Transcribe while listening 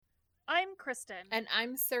I'm Kristen. And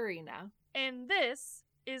I'm Serena. And this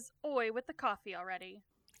is Oi with the Coffee Already.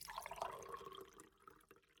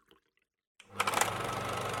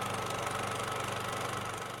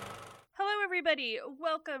 Hello, everybody.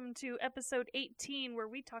 Welcome to episode 18, where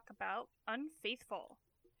we talk about Unfaithful.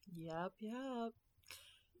 Yup. Yup.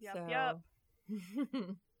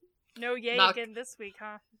 No yay again this week,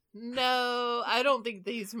 huh? No, I don't think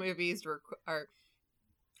these movies are...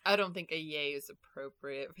 I don't think a yay is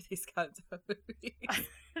appropriate for these kinds of movies.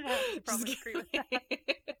 I probably agree with that.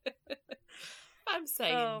 I'm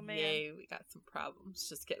saying yay, we got some problems.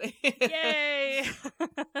 Just kidding. Yay!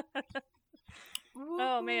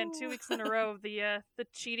 Oh man, 2 weeks in a row of the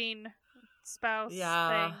cheating spouse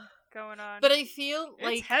thing going on. But I feel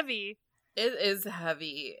like it's heavy. It is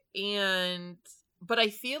heavy, but I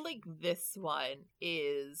feel like this one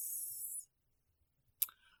is,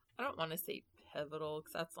 I don't want to say pivotal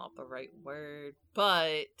because that's not the right word,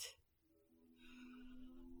 but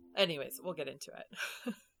anyways, we'll get into it.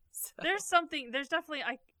 There's definitely,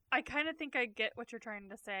 I kind of think I get what you're trying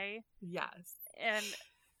to say. Yes. And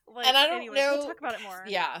I don't know. We'll talk about it more.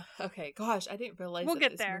 Yeah. Okay. Gosh, I didn't realize we'll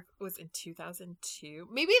get there. Was in 2002.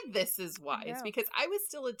 Maybe this is why. It's because I was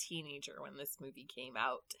still a teenager when this movie came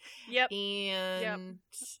out. Yep. And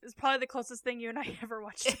it's probably the closest thing you and I ever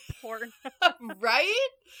watched to porn. Right?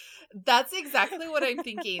 That's exactly what I'm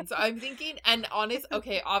thinking. So I'm thinking, and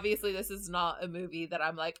obviously this is not a movie that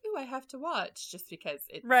I'm like, ooh, I have to watch, just because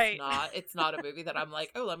it's not. It's not a movie that I'm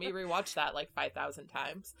like, oh, let me rewatch that like 5,000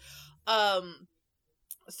 times.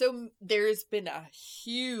 So there's been a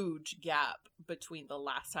huge gap between the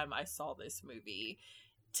last time I saw this movie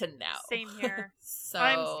to now. Same here. So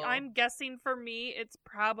I'm guessing for me it's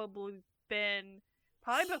probably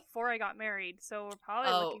before I got married. So we're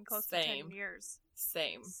probably looking close to 10 years.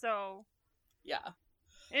 Same. So yeah.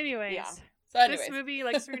 Anyways. Yeah. So this movie,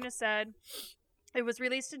 like Serena said, it was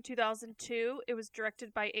released in 2002. It was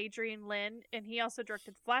directed by Adrian Lyne, and he also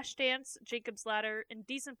directed Flashdance, Jacob's Ladder,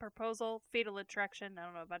 Indecent Proposal, Fatal Attraction. I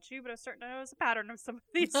don't know about you, but I was starting to notice a pattern of some of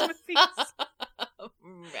these movies.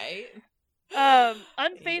 Right.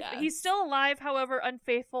 Unfaithful. Yes. He's still alive, however,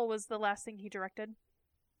 Unfaithful was the last thing he directed.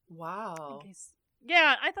 Wow.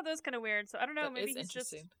 Yeah, I thought that was kind of weird. So I don't know, that maybe he's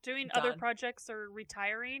just doing other projects or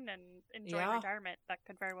retiring and enjoying retirement. That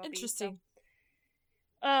could very well be. Interesting.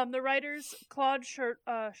 The writer's Claude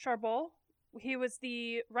Charbot. He was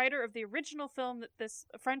the writer of the original film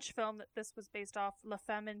French film that this was based off, La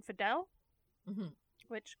Femme Infidèle,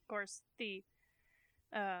 which, of course,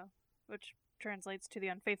 which translates to the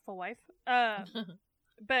unfaithful wife.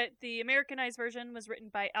 But the Americanized version was written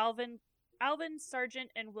by Alvin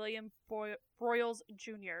Sargent and William Broyles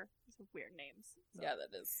Jr. Those are weird names. So. Yeah,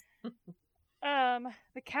 that is.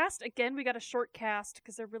 The cast, again, we got a short cast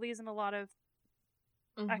because there really isn't a lot of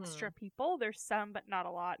extra people. There's some, but not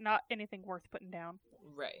a lot. Not anything worth putting down.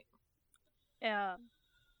 Right.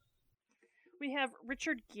 We have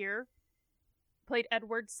Richard Gere, played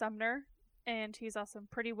Edward Sumner, and he's also in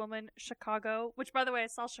Pretty Woman, Chicago, which, by the way, I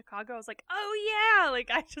saw Chicago. I was like, oh yeah!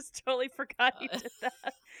 Like, I just totally forgot he did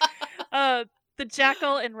that. The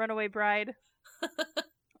Jackal and Runaway Bride.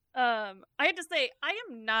 I have to say, I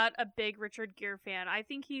am not a big Richard Gere fan. I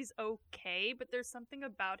think he's okay, but there's something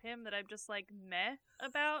about him that I'm just like meh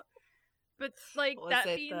about. But like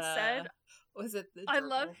being said, was it the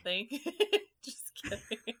gerbil thing? Just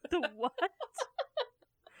kidding. The what?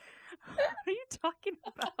 What are you talking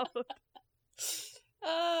about?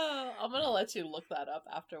 Oh, I'm gonna let you look that up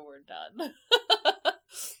after we're done.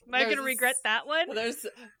 Am I gonna regret that one? There's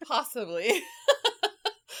possibly.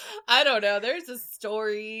 I don't know. There's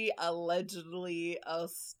allegedly a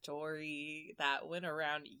story that went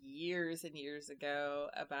around years and years ago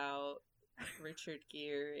about Richard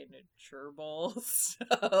Gere and a gerbil.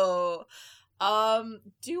 So,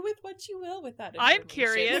 do with what you will with that information. I'm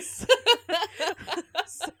curious.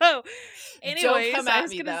 So, anyways, don't come at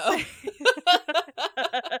me though.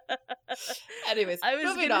 Anyways, I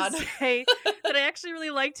was going to say that I actually really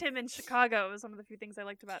liked him in Chicago. It was one of the few things I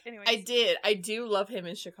liked about. Anyways, I do love him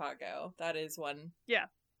in Chicago. That is one. Yeah.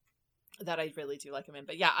 That I really do like him in.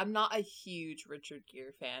 But yeah, I'm not a huge Richard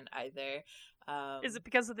Gere fan either. Is it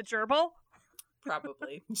because of the gerbil?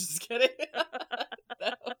 Probably. Just kidding.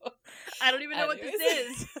 No. I don't even know what this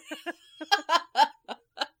is.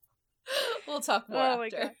 We'll talk more after. My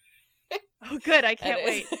God. Oh, good. I can't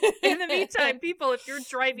wait. In the meantime, people, if you're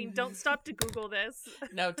driving, don't stop to Google this.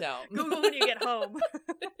 No, don't. Google when you get home.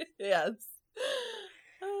 Yes.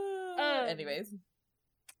 Anyways.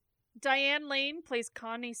 Diane Lane plays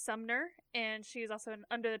Connie Sumner, and she's also in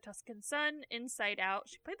Under the Tuscan Sun, Inside Out.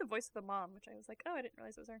 She played the voice of the mom, which I was like, oh, I didn't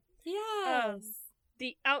realize it was her. Yes.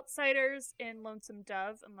 The Outsiders in Lonesome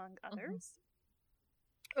Dove, among others.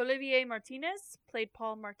 Olivier Martinez played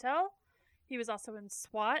Paul Martel. He was also in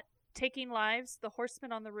SWAT, Taking Lives, The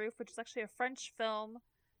Horseman on the Roof, which is actually a French film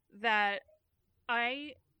that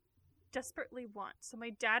I desperately want. So my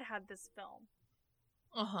dad had this film.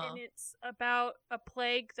 And it's about a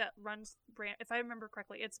plague that runs, if I remember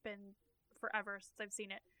correctly, it's been forever since I've seen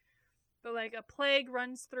it. But like a plague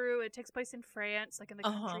runs through, it takes place in France, like in the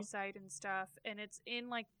countryside and stuff. And it's in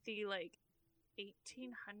like the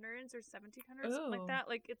 1800s or 1700s, something like that.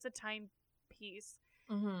 Like it's a time piece.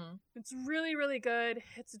 It's really, really good.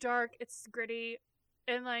 It's dark. It's gritty.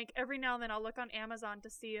 And like every now and then I'll look on Amazon to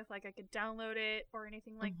see if like I could download it or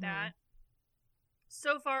anything like that.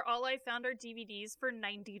 So far, all I found are DVDs for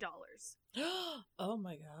 $90. Oh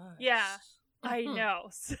my gosh. Yeah, I know.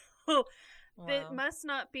 So it must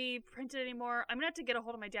not be printed anymore. I'm going to have to get a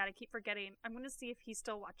hold of my dad. I keep forgetting. I'm going to see if he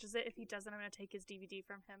still watches it. If he doesn't, I'm going to take his DVD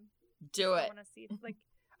from him. Do it. I want to see.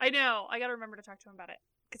 I know. I got to remember to talk to him about it.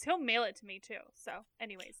 Because he'll mail it to me, too. So,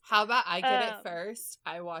 anyways. How about I get it first,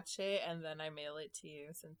 I watch it, and then I mail it to you,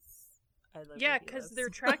 since I live with you. Yeah, because their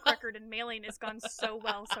track record in mailing has gone so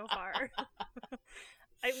well so far.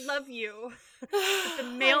 I love you. But the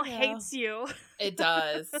mail hates you. It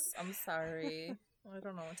does. I'm sorry. I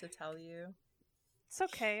don't know what to tell you. It's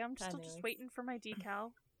okay. I'm still just waiting for my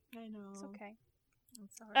decal. I know. It's okay. I'm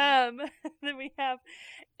sorry. Then we have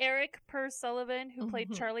Eric Sullivan, who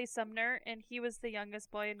played Charlie Sumner, and he was the youngest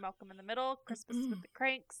boy in Malcolm in the Middle, Christmas with the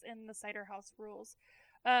Cranks, and The Cider House Rules.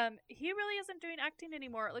 He really isn't doing acting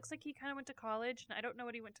anymore. It looks like he kind of went to college, and I don't know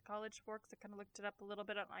what he went to college for, because I kind of looked it up a little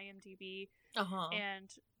bit on IMDb, and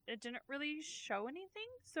it didn't really show anything,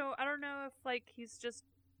 so I don't know if, like, he's just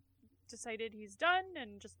decided he's done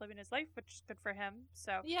and just living his life, which is good for him.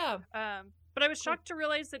 So yeah. But I was shocked to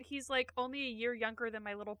realize that he's like only a year younger than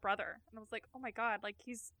my little brother, and I was like, oh my god, like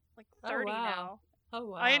he's like 30 now. Oh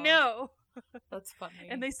wow. I know. That's funny.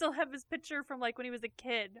 And they still have his picture from like when he was a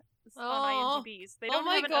kid on IMDb's. They don't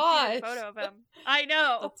have an updated photo of him. I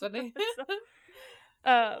know. That's funny.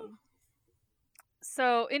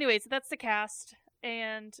 So anyways, that's the cast,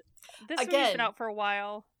 and this movie's been out for a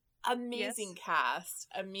while. Amazing cast.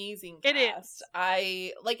 It is.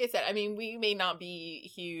 Like I said, I mean, we may not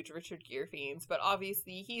be huge Richard Gere fans, but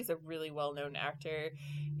obviously he's a really well-known actor.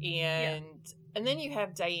 And then you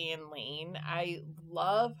have Diane Lane. I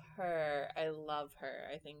love her.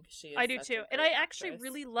 I think she is. I do too. And I actually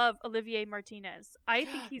really love Olivier Martinez. I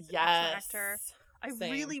think he's an excellent actor. I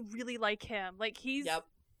really, really like him. Like he's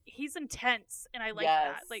intense, and I like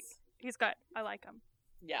that. Like he's good. I like him.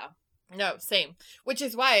 Yeah. No, same. Which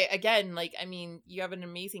is why, again, like, I mean, you have an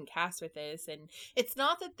amazing cast with this, and it's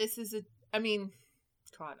not that this is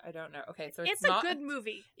God, I don't know. Okay, so it's not a good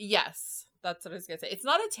movie. Yes, that's what I was gonna say. It's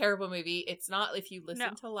not a terrible movie. It's not, if you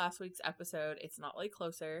listen to last week's episode, it's not like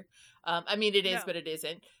Closer. I mean, it is, but it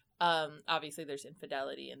isn't. Obviously, there's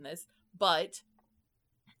infidelity in this, but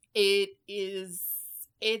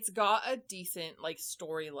it's got a decent, like,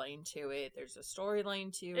 storyline to it. There's a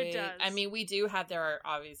storyline to it. It does. I mean, there are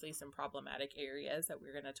obviously some problematic areas that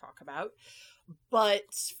we're going to talk about. But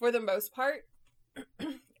for the most part,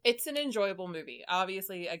 it's an enjoyable movie.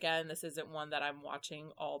 Obviously, again, this isn't one that I'm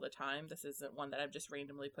watching all the time. This isn't one that I'm just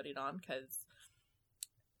randomly putting on because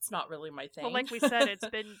it's not really my thing. Well, like we said,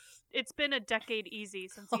 it's been a decade easy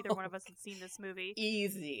since either one of us had seen this movie.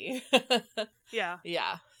 Easy. Yeah.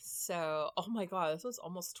 Yeah. So, oh my god, this was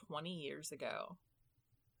almost 20 years ago.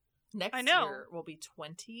 Next year will be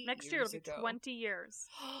 20 Next years year will be 20 years.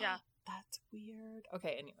 Yeah. That's weird.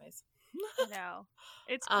 Okay, anyways. No.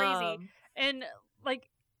 It's crazy. And, like,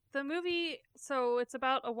 the movie, so it's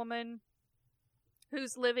about a woman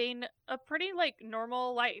who's living a pretty, like,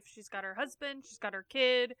 normal life. She's got her husband, she's got her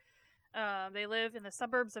kid. They live in the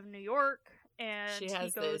suburbs of New York, and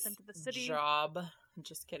he goes into the city. Job.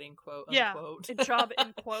 Just kidding, quote, unquote. Yeah, a job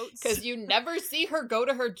in quotes. Because you never see her go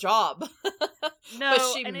to her job. No,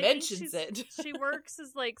 but she mentions it. She works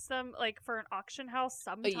as, like, for an auction house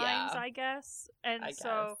sometimes, I guess. And I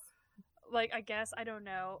guess, I don't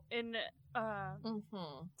know. And,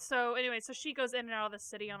 so, anyway, so she goes in and out of the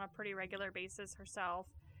city on a pretty regular basis herself.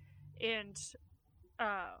 And,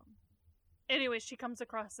 anyway, she comes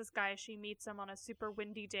across this guy. She meets him on a super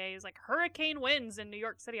windy day. It's like hurricane winds in New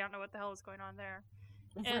York City. I don't know what the hell is going on there.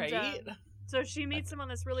 And, right. So she meets him on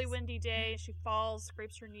this really windy day. She falls,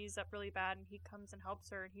 scrapes her knees up really bad, and he comes and helps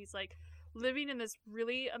her. And he's like living in this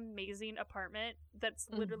really amazing apartment that's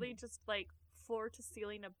literally just like floor to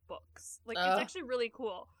ceiling of books. Like it's actually really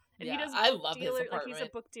cool. And he does I love his apartment. Like he's a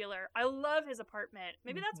book dealer. I love his apartment.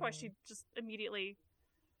 Maybe that's why she just immediately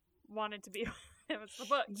wanted to be It was the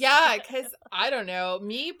books. Yeah, because I don't know.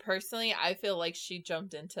 Me personally, I feel like she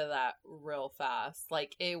jumped into that real fast.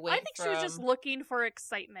 Like it went. I think she was just looking for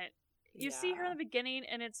excitement. You see her in the beginning,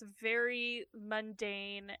 and it's very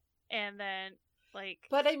mundane, and then like.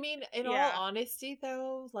 But I mean, in all honesty,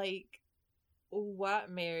 though, like,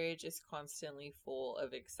 what marriage is constantly full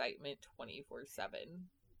of excitement 24/7?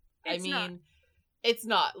 I mean, it's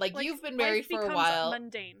not like you've been married for a while.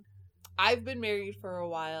 Mundane. I've been married for a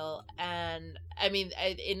while, and I mean,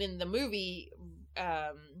 in the movie,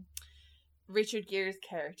 Richard Gere's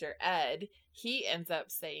character Ed, he ends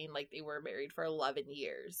up saying like they were married for 11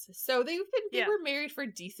 years, so they were married for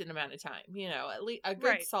a decent amount of time, you know, at least a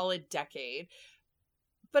good solid decade.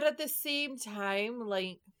 But at the same time,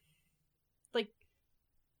 like,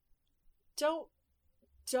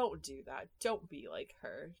 don't do that. Don't be like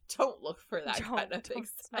her. Don't look for that kind of thing.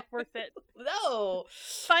 It's not worth it. No.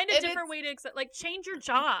 Find a different way to accept. Like, change your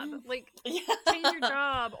job. Like, change your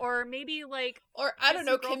job, or maybe like, or I don't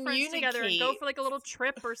know, communicate together and go for like a little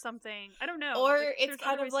trip or something. I don't know. Or like, it's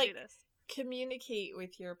kind of like communicate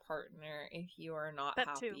with your partner if you are not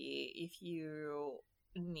happy. If you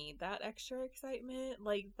need that extra excitement,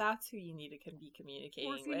 like that's who you need to be communicating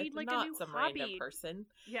with, need, like, not some random person.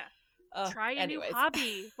 Yeah. Try a new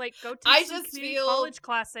hobby. Like, go take some community college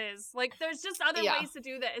classes. Like, there's just other ways to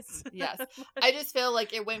do this. Yes. I just feel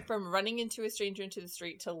like it went from running into a stranger into the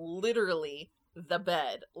street to literally the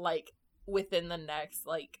bed, like, within the next,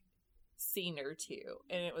 like, scene or two.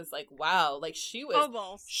 And it was like, wow, like, she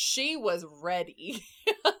was ready.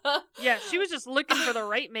 Yeah, she was just looking for the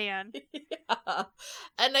right man. Yeah.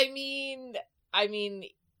 And I mean,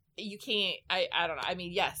 you can't, I don't know. I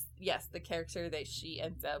mean, yes, the character that she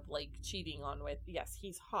ends up, like, cheating on with, yes,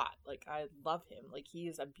 he's hot. Like, I love him. Like, he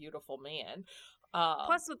is a beautiful man.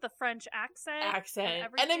 Plus with the French accent.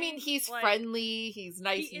 And I mean, he's like, friendly, he's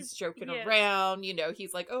nice, he's joking around, you know,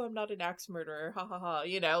 he's like, oh, I'm not an axe murderer, ha ha ha,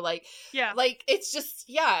 you know, like, like, it's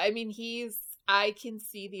just, I mean, I can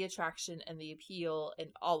see the attraction and the appeal and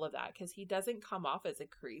all of that, because he doesn't come off as a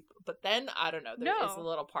creep, but then, I don't know, there is a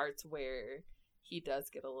little parts where he does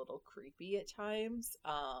get a little creepy at times,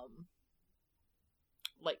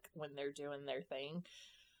 like when they're doing their thing.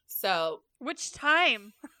 So, which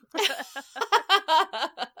time?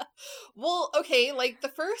 Well, okay, like the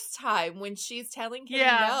first time when she's telling him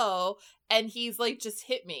no, and he's like, "Just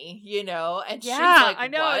hit me," you know, and she's like, "I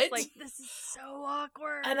know." What? It's like, this is so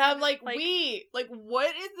awkward, and I'm like, "Wait, like,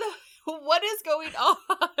 what is going on?"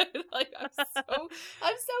 Like, I'm so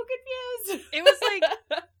confused.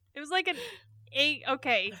 It was like an 8.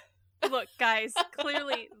 Okay, look, guys,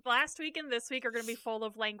 clearly last week and this week are going to be full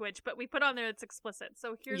of language, but we put on there it's explicit.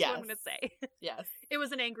 So here's what I'm going to say. Yes. It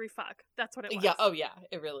was an angry fuck. That's what it was. Yeah. Oh, yeah.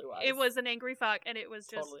 It really was. It was an angry fuck, and it was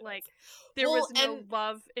just like, there was no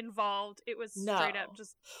love involved. It was straight up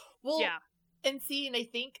just, And see, and I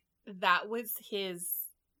think that was his,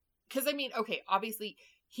 because I mean, okay, obviously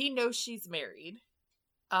he knows she's married.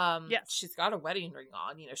 Yes. She's got a wedding ring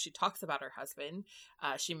on, you know, she talks about her husband,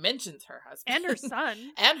 she mentions her husband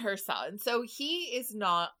and her son. So he is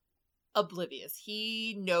not oblivious.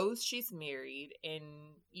 He knows she's married, and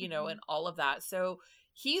you know, and all of that. So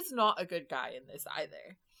he's not a good guy in this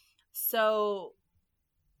either. So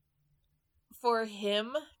for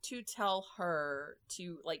him to tell her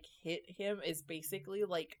to like hit him is basically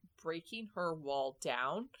like breaking her wall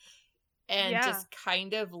down, and just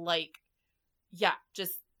kind of like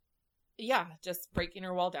just breaking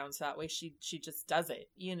her wall down, so that way she just does it,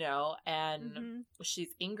 you know, and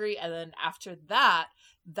she's angry, and then after that,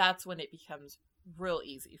 that's when it becomes real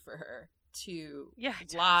easy for her to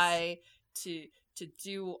lie, to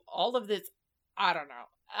do all of this. I don't know.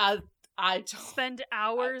 I don't spend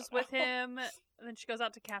hours with him, and then she goes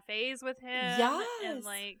out to cafes with him, and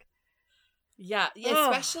like. Yeah,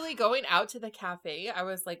 especially going out to the cafe. I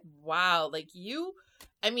was like, wow, like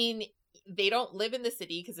they don't live in the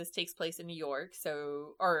city because this takes place in New York.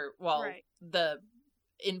 So, the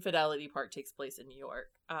infidelity part takes place in New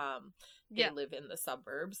York. They live in the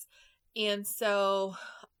suburbs. And so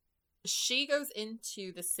she goes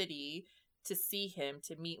into the city to see him,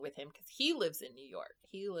 to meet with him, because he lives in New York.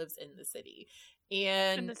 He lives in the city.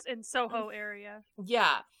 And in Soho area.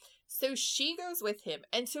 Yeah. So she goes with him.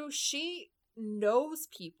 And so she knows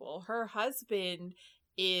people. Her husband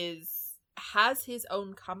has his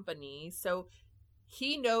own company, so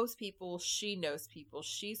he knows people, she knows people,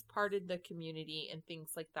 she's part of the community and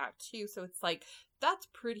things like that too. So it's like, that's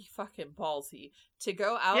pretty fucking ballsy to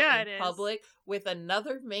go out in public with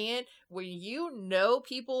another man when you know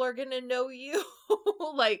people are gonna know you.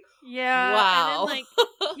 Like, wow. And then, like,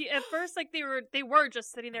 at first, like, they were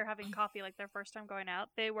just sitting there having coffee, like, their first time going out.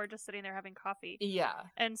 They were just sitting there having coffee. Yeah.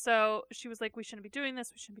 And so she was like, we shouldn't be doing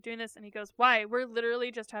this, we shouldn't be doing this. And he goes, why? We're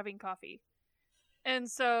literally just having coffee. And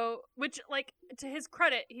so, which, like, to his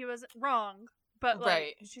credit, he was wrong. But,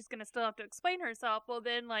 like, she's going to still have to explain herself. Well,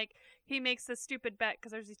 then, like, he makes this stupid bet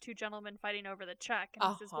because there's these two gentlemen fighting over the check.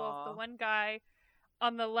 And he says, well, if the one guy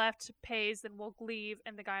on the left pays, then we'll leave.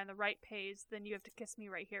 And the guy on the right pays, then you have to kiss me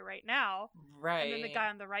right here, right now. Right. And then the guy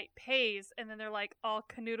on the right pays. And then they're, like, all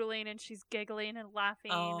canoodling and she's giggling and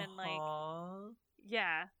laughing. And, like,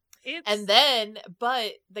 yeah. And then,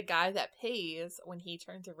 but the guy that pays, when he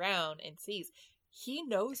turns around and sees, he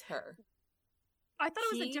knows her. I thought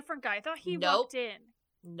it was a different guy. I thought he walked in.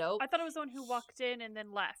 Nope. I thought it was the one who walked in and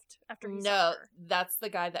then left after he saw her. That's the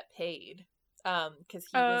guy that paid. Because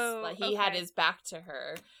he was like, he had his back to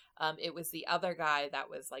her. It was the other guy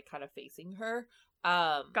that was like kind of facing her.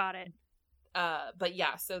 Got it. But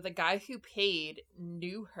yeah, so the guy who paid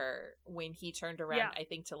knew her when he turned around, I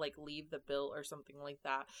think, to like leave the bill or something like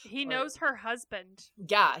that. He knows her husband.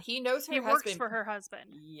 Yeah, he knows her husband. He works for her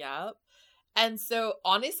husband. Yep. And so,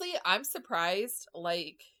 honestly, I'm surprised,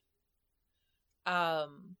 like, because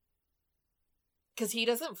he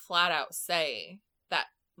doesn't flat out say that,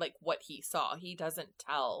 like, what he saw. He doesn't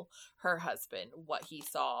tell her husband what he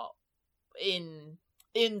saw in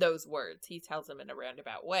those words. He tells him in a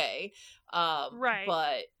roundabout way. Right.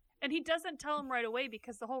 But... And he doesn't tell him right away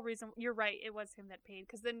because the whole reason... You're right, it was him that paid.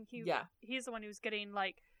 Because then he's the one who's getting,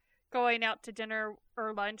 like, going out to dinner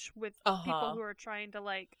or lunch with people who are trying to,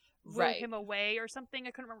 like... woo him away or something.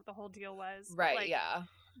 I couldn't remember what the whole deal was. Right, like, yeah.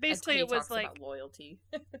 Basically, it was like about loyalty.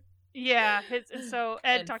 Yeah, so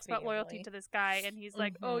Ed talks about loyalty to this guy, and he's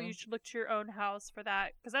like, "Oh, you should look to your own house for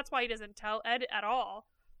that," because that's why he doesn't tell Ed at all.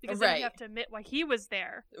 Because then you have to admit why he was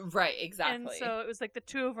there. Right, exactly. And so it was like the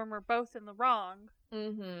two of them were both in the wrong.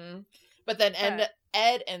 Mm-hmm. But then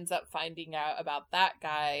Ed ends up finding out about that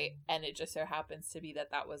guy, and it just so happens to be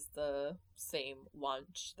that was the same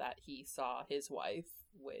lunch that he saw his wife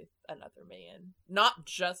with another man. Not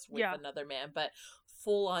just with another man, but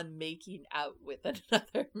full on making out with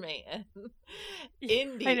another man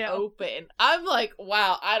in the open. I'm like,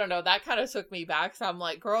 wow, I don't know. That kind of took me back. So I'm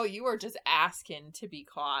like, girl, you were just asking to be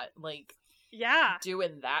caught. Like,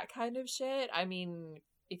 doing that kind of shit. I mean,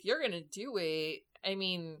 if you're going to do it, I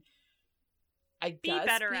mean... Be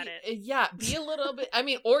better at it. Yeah, be a little bit. I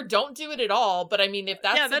mean, or don't do it at all. But I mean, if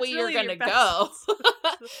that's the way really you're gonna go,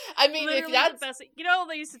 I mean, literally if that's the best. You know,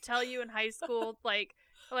 they used to tell you in high school, like,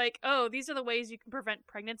 oh, these are the ways you can prevent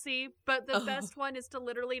pregnancy. But the best one is to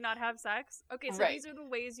literally not have sex. Okay, so these are the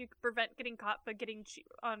ways you can prevent getting caught by getting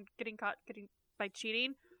caught by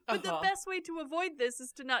cheating. But the best way to avoid this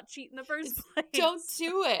is to not cheat in the first place. Don't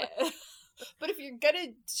do it. But if you're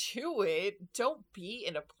gonna do it, don't be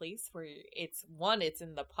in a place where it's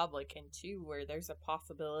in the public, and two, where there's a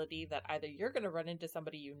possibility that either you're gonna run into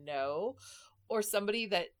somebody you know, or somebody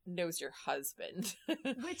that knows your husband.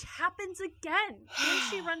 Which happens again. Then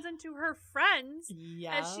she runs into her friends,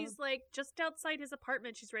 and she's like just outside his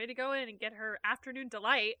apartment. She's ready to go in and get her afternoon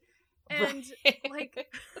delight. And like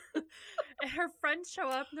her friends show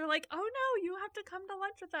up and they're like, "Oh no, you have to come to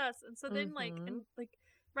lunch with us." And so then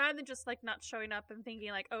rather than just, like, not showing up and thinking,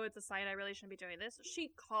 like, oh, it's a sign, I really shouldn't be doing this,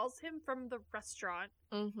 she calls him from the restaurant.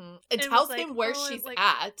 Mm-hmm. And tells him where she's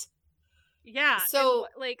at. Yeah. So,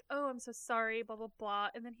 and, like, oh, I'm so sorry, blah, blah, blah.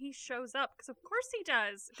 And then he shows up, because of course he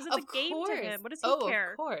does. Because it's a game to him. What does he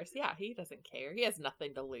care? Of course. Yeah, he doesn't care. He has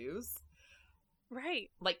nothing to lose.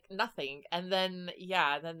 Right. Like, nothing. And then,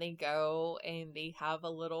 then they go and they have a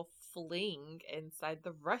little fling inside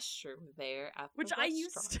the restroom there at the restaurant.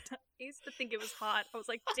 I used to think it was hot. I was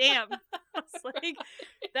like, damn. I was like,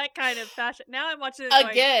 that kind of fashion. Now I'm watching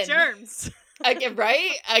it again. Germs. Again,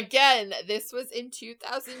 right? Again, this was in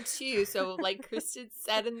 2002. So, like Kristen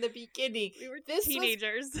said in the beginning, we were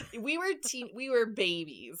teenagers. We were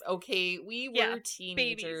babies, okay? We were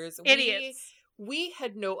teenagers. Idiots. We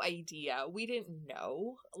had no idea. We didn't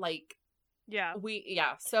know. Like,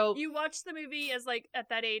 so you watch the movie as like at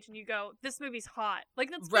that age and you go, this movie's hot. Like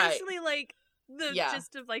that's basically like the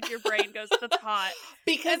gist of like your brain goes, that's hot.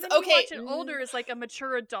 Because and then you watch it older as like a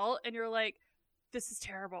mature adult and you're like, this is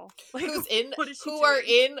terrible. Like, who are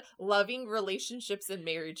in loving relationships and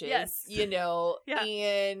marriages, you know,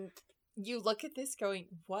 and you look at this going,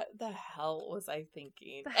 what the hell was I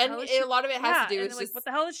thinking? And a lot of it has to do with just, what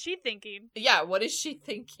the hell is she thinking? Yeah, what is she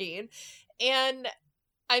thinking? And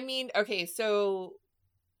I mean, okay, so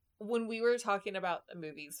when we were talking about the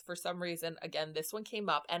movies, for some reason, again, this one came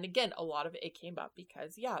up, and again, a lot of it came up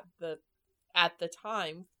because, at the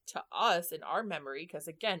time, to us, in our memory, because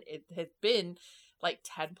again, it had been like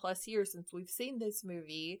 10 plus years since we've seen this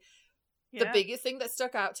movie. The biggest thing that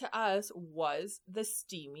stuck out to us was the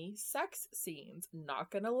steamy sex scenes. Not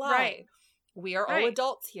gonna lie. Right. We are all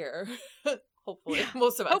adults here. Hopefully. Yeah.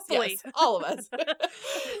 Most of us. Hopefully. Yes. All of us.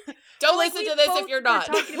 Don't listen to this if you're not.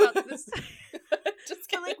 Talking about this. Just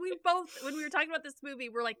kidding. Like, we both, when we were talking about this movie,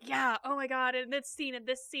 we're like, yeah, oh my god, and this scene, and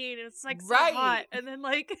it's like so hot. And then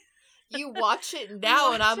like you watch it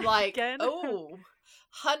now and I'm like, again? Oh,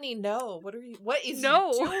 honey, no. What is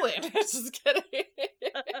you doing? Just kidding.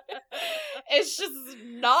 It's just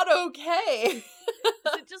not okay. Is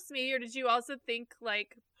it just me, or did you also think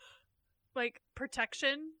like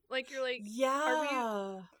protection? Like, you're like,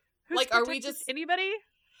 yeah. Are we just anybody?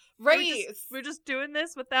 Right. We're just doing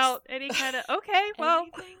this without any kind of okay, well,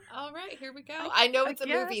 anything? All right, here we go. I know it's a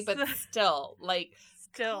movie, but still,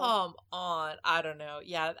 come on. I don't know.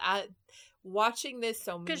 Yeah, watching this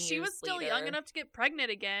so many years because she was still young enough to get pregnant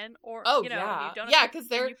again, or you don't because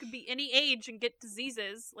you could be any age and get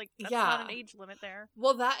diseases. Like, that's not an age limit there.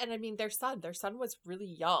 Well, that, and I mean their son was really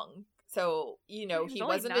young, so he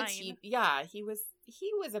wasn't 9. He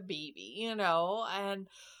was a baby, and I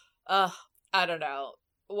don't know.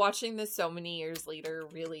 Watching this so many years later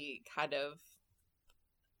really kind of,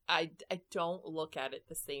 I don't look at it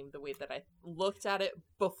the way that I looked at it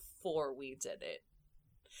before we did it.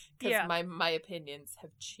 Because my opinions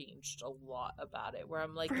have changed a lot about it, where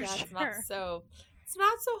I'm like, it's not so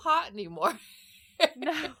hot anymore.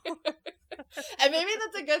 No. And maybe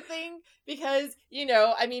that's a good thing, because,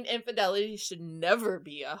 infidelity should never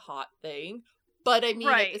be a hot thing. But I mean,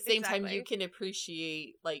 at the same time, you can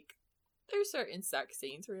appreciate, like, there's certain sex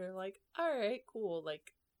scenes where you're like, all right, cool,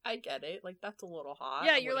 like, I get it, like, that's a little hot.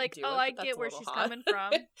 Yeah, you're like, I get where she's coming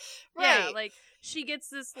from. Right. Yeah, like, she gets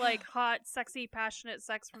this, like, hot, sexy, passionate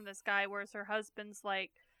sex from this guy, whereas her husband's,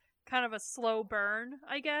 like, kind of a slow burn,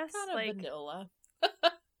 I guess. Kind of vanilla.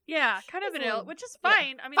 Yeah, kind of vanilla, which is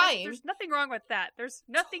fine. Yeah, I mean, fine. There's nothing wrong with that. There's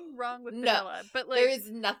nothing wrong with vanilla. But, like, there is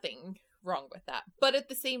nothing wrong with that. But at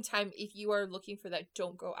the same time, if you are looking for that,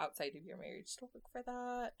 don't go outside of your marriage. Don't look for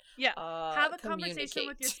that. Yeah. Have a conversation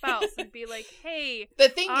with your spouse and be like, hey, the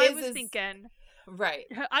thing I was thinking. Right.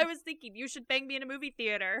 I was thinking you should bang me in a movie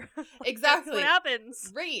theater. Exactly. That's what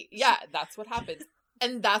happens. Right. Yeah, that's what happens.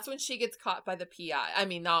 And that's when she gets caught by the PI. I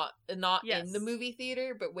mean, not in the movie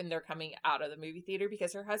theater, but when they're coming out of the movie theater,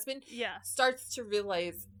 because her husband starts to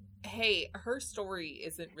realize, hey, her story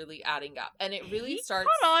isn't really adding up. And it really starts...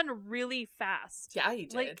 He caught on really fast. Yeah, he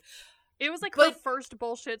did. Like, it was like her first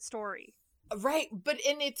bullshit story. Right.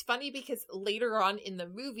 And it's funny because later on in the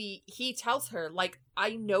movie, he tells her, like,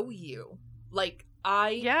 I know you. Like,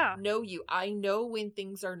 I know you. I know when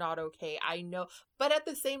things are not okay. I know. But at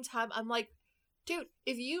the same time, I'm like, dude,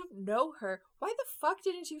 if you know her, why the fuck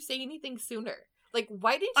didn't you say anything sooner? Like,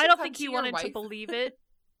 why didn't you I don't think he wanted to believe it.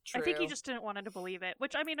 True. I think he just didn't want to believe it,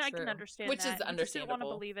 which, I mean, I can understand which that. Is understandable. He just didn't want to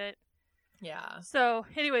believe it. Yeah. So,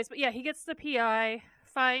 anyways, but yeah, he gets the PI,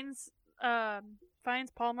 finds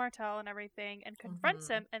Paul Martell and everything, and confronts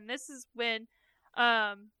him, and this is when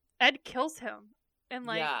Ed kills him. And,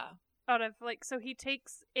 like, out of, like, so he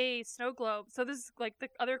takes a snow globe. So this is, like, the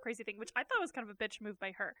other crazy thing, which I thought was kind of a bitch move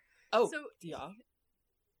by her. Oh, so yeah.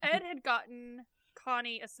 Ed had gotten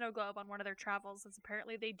Connie a snow globe on one of their travels, as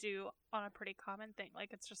apparently they do on a pretty common thing.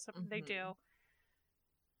 Like, it's just something they do.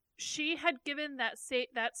 She had given that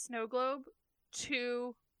snow globe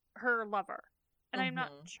to her lover, and I'm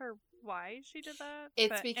not sure why she did that.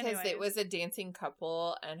 It's because it was a dancing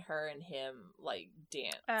couple, and her and him, like,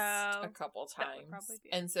 danced a couple times,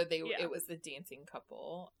 and so it was the dancing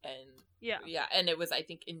couple, and and it was, I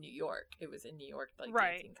think, in New York. It was in New York, like,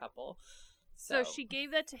 dancing couple. So she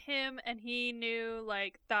gave that to him, and he knew,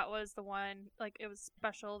 like, that was the one, like, it was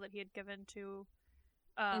special that he had given to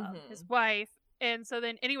his wife. And so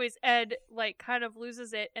then, anyways, Ed, like, kind of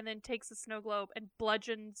loses it, and then takes the snow globe and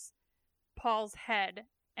bludgeons Paul's head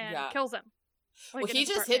and kills him. Like, well, he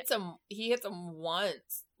just hits him. He hits him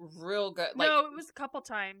once, real good. Like, no, it was a couple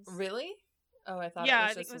times. Really? Oh, I thought. Yeah, it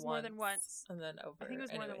was I think it was more than once, and then over. I think it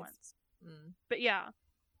was more than once. But yeah.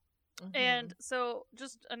 And so,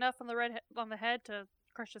 just enough on the head to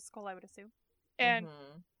crush his skull, I would assume. And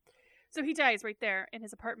so he dies right there in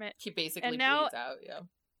his apartment. He basically bleeds out,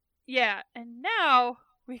 Yeah, and now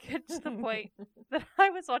we get to the point that I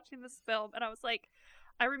was watching this film, and I was like,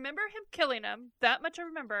 I remember him killing him. That much I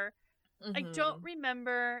remember. Mm-hmm. I don't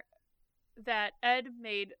remember that Ed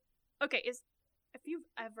made... Okay, if you've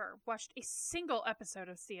ever watched a single episode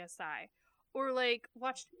of CSI, or, like,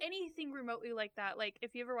 watched anything remotely like that, like,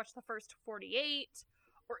 if you ever watched the first 48,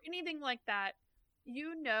 or anything like that,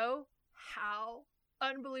 you know how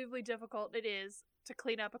unbelievably difficult it is to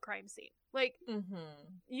clean up a crime scene. Like,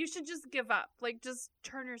 you should just give up. Like, just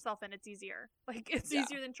turn yourself in. It's easier. Like, it's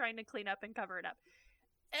easier than trying to clean up and cover it up.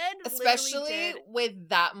 Ed especially with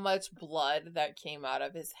that much blood that came out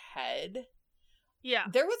of his head. Yeah.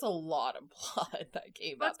 There was a lot of blood that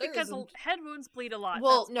came out. That's because head wounds bleed a lot.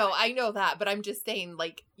 Well, no, I know that, but I'm just saying,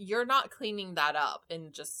 like, you're not cleaning that up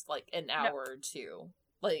in just, like, an hour or two.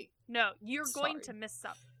 Like, no, you're going to miss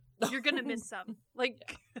some. You're gonna miss some.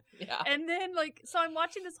 Like, yeah. And then, like, so I'm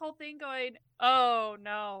watching this whole thing going, oh,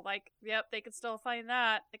 no, like, yep, they could still find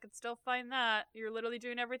that. They could still find that. You're literally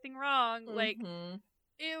doing everything wrong. Like,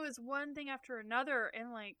 it was one thing after another,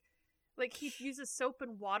 and, like, he uses soap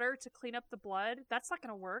and water to clean up the blood. That's not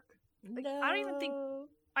gonna work. Like, no. I don't even think...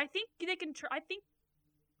 I think they can I think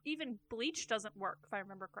even bleach doesn't work, if I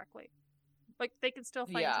remember correctly. Like, they can still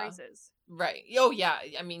find traces. Right. Oh, yeah.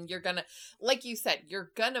 I mean, you're gonna... Like you said,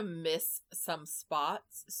 you're gonna miss some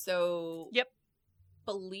spots. So... Yep.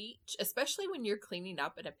 Bleach, especially when you're cleaning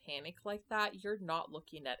up in a panic like that, you're not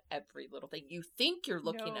looking at every little thing. You think you're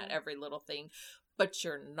looking at every little thing, but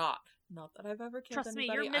you're not. Not that I've ever killed Trust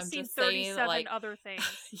anybody. me, you're missing I'm just 37 saying, like, other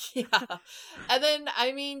things. Yeah. And then,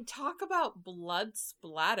 I mean, talk about blood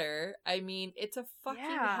splatter. I mean, it's a fucking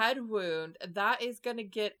head wound. That is gonna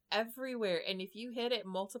get everywhere. And if you hit it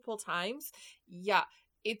multiple times,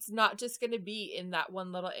 it's not just gonna be in that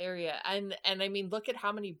one little area. And I mean, look at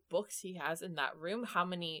how many books he has in that room. How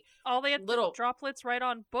many all they have little droplets right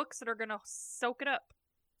on books that are gonna soak it up.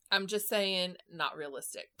 I'm just saying, not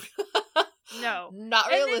realistic. No. Not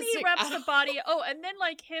realistic. And then he wraps the body. Oh, and then,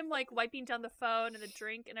 like, him, like, wiping down the phone and the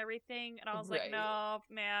drink and everything. And I was like, no,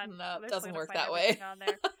 man. No, it doesn't work that way. On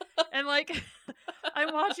there. And, like,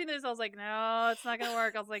 I'm watching this. I was like, no, it's not going to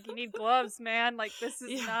work. I was like, you need gloves, man. Like, this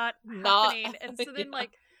is not happening. And so then,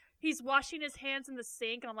 like, he's washing his hands in the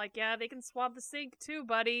sink. And I'm like, yeah, they can swab the sink too,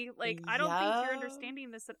 buddy. Like, I don't think you're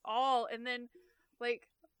understanding this at all. And then, like...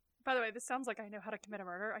 By the way, this sounds like I know how to commit a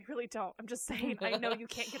murder. I really don't. I'm just saying, I know you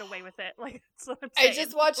can't get away with it. Like, that's what I'm saying.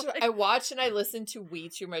 I watch and I listen to way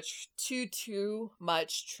too much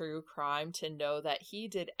true crime to know that he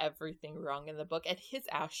did everything wrong in the book, and his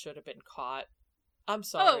ass should have been caught. I'm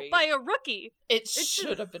sorry. Oh, by a rookie. It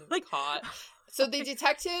should have been caught. So the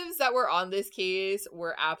detectives that were on this case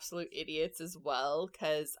were absolute idiots as well,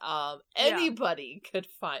 because anybody could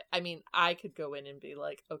find... I mean, I could go in and be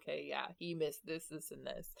like, okay, yeah, he missed this, and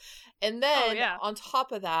this. And then, on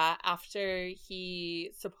top of that, after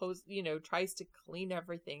he tries to clean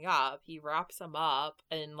everything up, he wraps him up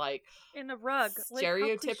in, like... in a rug.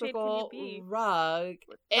 Stereotypical rug.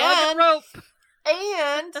 And rope.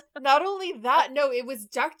 And not only that, no, it was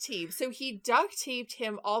duct tape. So he duct taped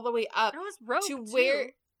him all the way up to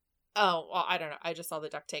where... Oh, well, I don't know. I just saw the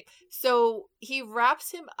duct tape. So he wraps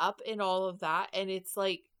him up in all of that, and it's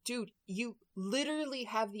like, dude, you literally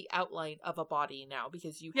have the outline of a body now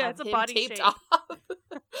because you have him taped shape. off.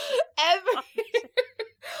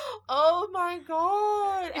 Oh my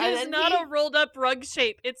god. It is not a rolled up rug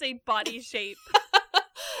shape. It's a body shape.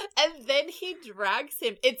 And then he drags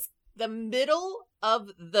him. It's the middle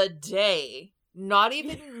of the day, not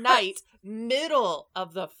even night, middle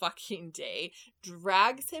of the fucking day,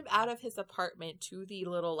 drags him out of his apartment to the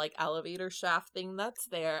little, like, elevator shaft thing that's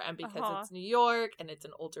there. And because it's New York and it's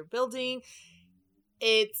an older building,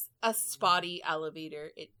 it's a spotty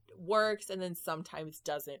elevator. It works and then sometimes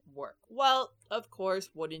doesn't work. Well, of course,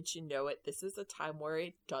 wouldn't you know it, this is a time where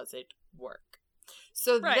it doesn't work.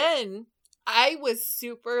 So then I was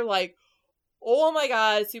super, like, oh my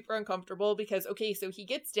god, super uncomfortable because, okay, so he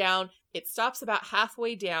gets down, it stops about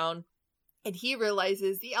halfway down, and he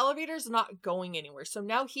realizes the elevator's not going anywhere. So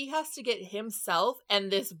now he has to get himself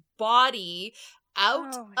and this body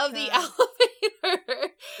out of the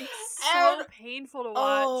elevator. It's so painful to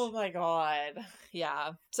watch. Oh my god.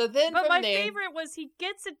 Yeah. So then But my favorite was he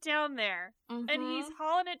gets it down there, and he's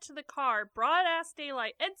hauling it to the car, broad ass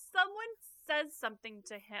daylight, and someone says something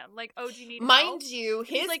to him like, oh, do you need mind help? you,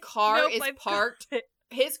 his car is parked.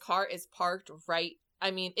 His car is parked right.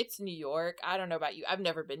 I mean, it's New York. I don't know about you. I've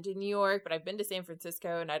never been to New York, but I've been to San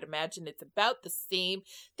Francisco, and I'd imagine it's about the same.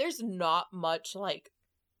 There's not much, like,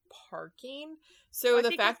 parking. So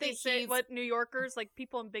the fact that he's... what New Yorkers, like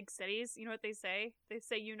people in big cities, you know what they say? They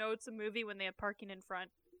say, you know, it's a movie when they have parking in front.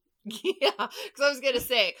 Yeah, because I was gonna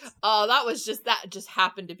say, that just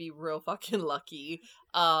happened to be real fucking lucky.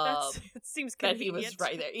 It seems convenient. That he was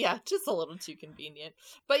right there. Yeah, just a little too convenient.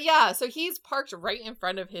 But yeah, so he's parked right in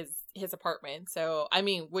front of his apartment. So I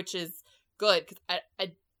mean, which is good because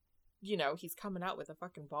I he's coming out with a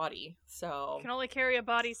fucking body. So you can only carry a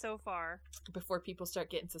body so far before people start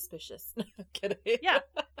getting suspicious. Kidding. Yeah,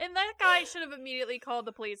 and that guy should have immediately called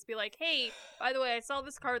the police. Be like, hey, by the way, I saw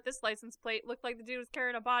this car with this license plate. Looked like the dude was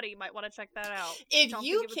carrying a body. You might want to check that out. If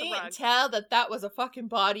you can't tell that was a fucking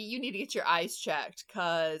body, you need to get your eyes checked,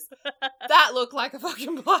 because that looked like a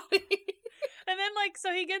fucking body. And then, like,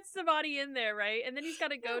 so he gets the body in there, right? And then he's got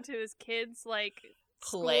to go to his kids' like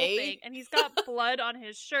play thing, and he's got blood on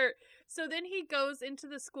his shirt. So then he goes into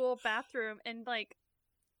the school bathroom and, like,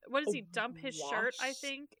 what does he dump his shirt? I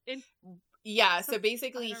think. Yeah. So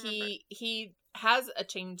basically, he has a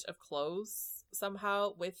change of clothes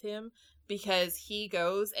somehow with him, because he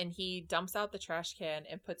goes and he dumps out the trash can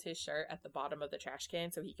and puts his shirt at the bottom of the trash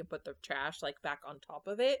can so he can put the trash like back on top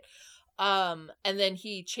of it. And then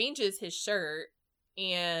he changes his shirt,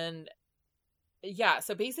 and yeah,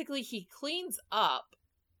 so basically he cleans up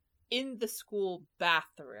in the school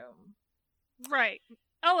bathroom. Right.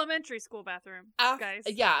 Elementary school bathroom, guys.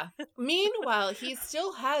 Yeah. Meanwhile, he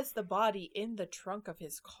still has the body in the trunk of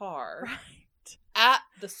his car. Right. At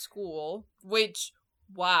the school, which,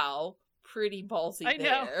 wow, pretty ballsy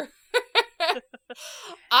there.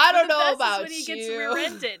 I don't know about when he gets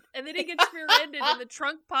rear-ended, and then he gets rear-ended, and the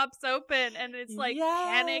trunk pops open, and it's like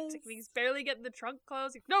panicked. He's barely getting the trunk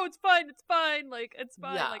closed. Like, no, it's fine, like it's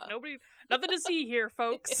fine. Yeah. Like nothing to see here,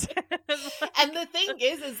 folks. And the thing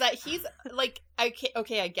is that he's like, I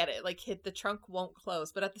get it. Like, the trunk won't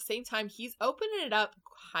close, but at the same time, he's opening it up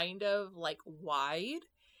kind of like wide,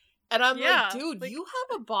 and I'm like, dude, like, you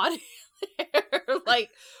have a body there, like.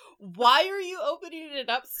 Why are you opening it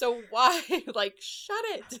up so wide? Like, shut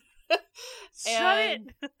it. Shut it.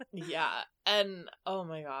 Yeah. And oh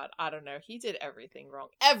my god, I don't know. He did everything wrong.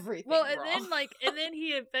 Everything wrong. And then he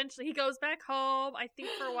eventually goes back home, I think,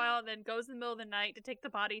 for a while, and then goes in the middle of the night to take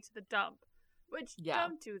the body to the dump. Which,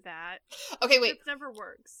 don't do that. Okay, wait. It never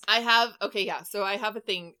works. So I have a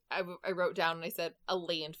thing I wrote down, and I said a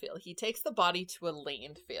landfill. He takes the body to a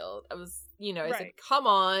landfill. I was, I said, come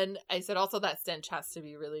on. I said also that stench has to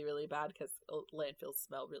be really, really bad, because landfills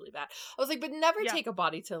smell really bad. I was like, but never take a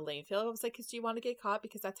body to a landfill. I was like, because do you want to get caught?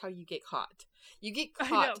 Because that's how you get caught. You get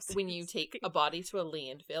caught when you take a body to a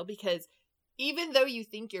landfill, because even though you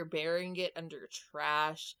think you're burying it under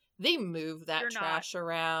trash, they move that trash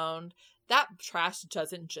around. That trash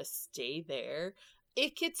doesn't just stay there.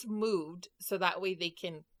 It gets moved so that way they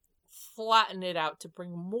can flatten it out to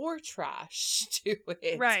bring more trash to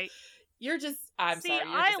it. Right. I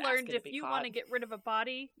learned if you want to get rid of a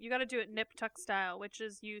body, you got to do it nip tuck style, which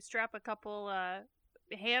is you strap a couple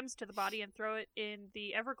hams to the body and throw it in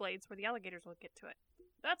the Everglades where the alligators will get to it.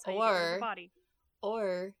 That's how you get rid of a body.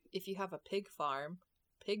 Or if you have a pig farm,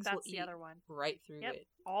 pigs will eat other one. Right through it.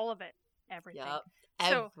 All of it. Everything. Yep.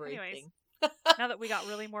 So, everything. Anyways, now that we got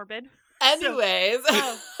really morbid. Anyways.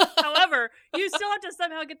 However, you still have to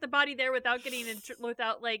somehow get the body there without getting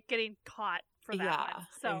getting caught for that one.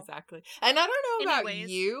 So, exactly. And I don't know about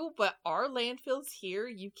you, but our landfills here,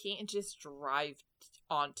 you can't just drive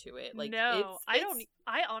onto it. Like, no,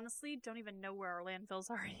 I honestly don't even know where our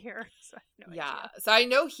landfills are here. So I have no idea. So I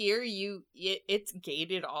know here it's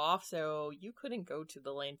gated off, so you couldn't go to the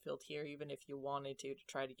landfill here even if you wanted to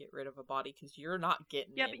try to get rid of a body, because you're not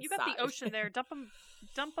getting inside. But you got the ocean there. Dump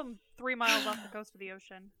them 3 miles off the coast of the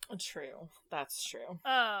ocean. True, that's true.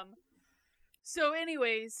 So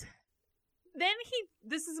anyways, then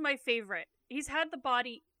this is my favorite. He's had the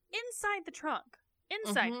body inside the trunk,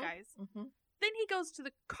 guys. Mm-hmm. Then he goes to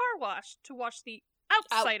the car wash to wash the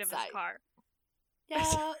outside of his car.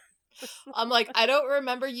 Yeah. I'm like, I don't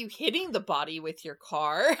remember you hitting the body with your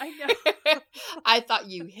car. I know. I thought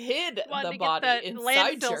you hid the body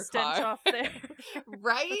inside your car. Off there.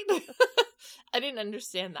 Right? I didn't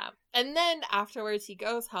understand that. And then afterwards he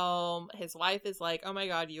goes home. His wife is like, oh my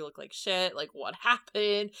god, you look like shit. Like, what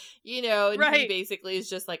happened? And he basically is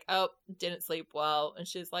just like, oh, didn't sleep well. And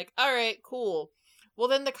she's like, all right, cool. Well,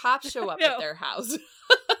 then the cops show up at their house.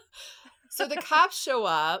 So the cops show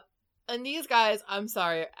up, and these guys, I'm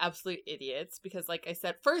sorry, are absolute idiots. Because, like I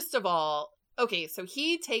said, first of all, okay, so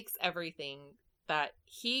he takes everything that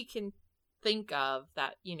he can think of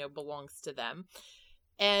that, belongs to them.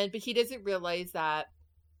 But he doesn't realize that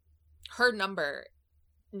her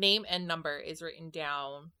name and number is written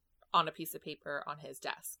down on a piece of paper on his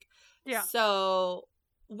desk. Yeah. So,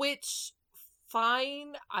 which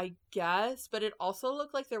fine, I guess, but it also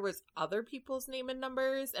looked like there was other people's name and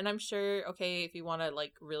numbers, and I'm sure, okay, if you want to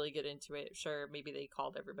like really get into it, sure, maybe they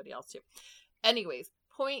called everybody else too. Anyways,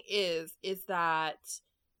 point is that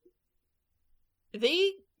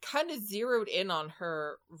they kind of zeroed in on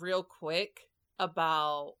her real quick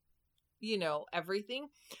about, you know, everything.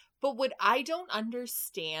 But what I don't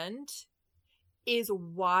understand is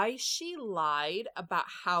why she lied about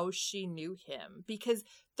how she knew him. Because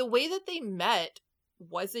the way that they met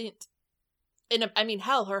wasn't I mean,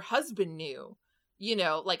 hell, her husband knew, you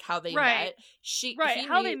know, like how they met.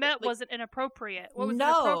 How they met wasn't inappropriate. What was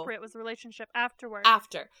inappropriate was the relationship afterward.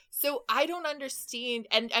 So I don't understand.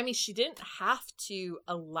 And I mean, she didn't have to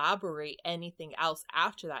elaborate anything else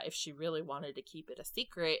after that if she really wanted to keep it a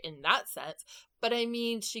secret in that sense. But I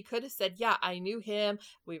mean, she could have said, yeah, I knew him.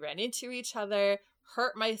 We ran into each other,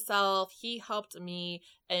 hurt myself. He helped me.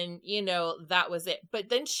 And, you know, that was it. But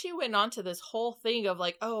then she went on to this whole thing of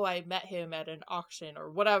like, oh, I met him at an auction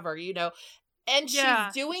or whatever, you know. And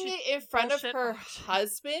she's doing it in front of her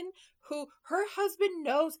husband, who her husband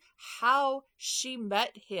knows how she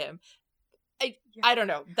met him. I don't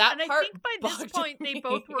know. That and part I think by this point, they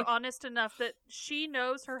both were honest enough that she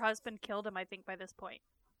knows her husband killed him, I think, by this point.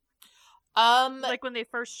 Like when they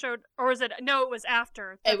first showed, or was it? No, it was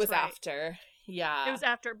after. It was after. Yeah. It was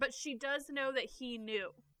after. But she does know that he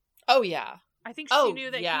knew. Oh, yeah. I think she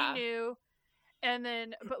knew that he knew. And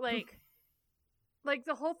then, but like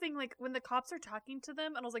the whole thing, like when the cops are talking to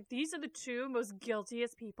them, and I was like, these are the two most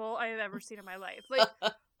guiltiest people I have ever seen in my life. Like,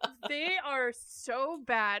 they are so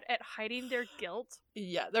bad at hiding their guilt.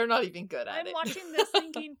 Yeah, they're not even good at it. I'm watching this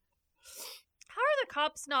thinking, how are the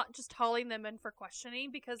cops not just hauling them in for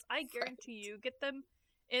questioning? Because I guarantee you, get them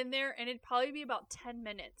in there, and it'd probably be about 10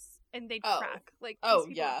 minutes, and they'd crack. Like, these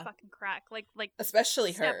people would fucking crack. Like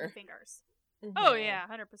especially her. Fingers. Mm-hmm. Oh yeah,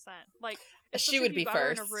 100%. Like she would be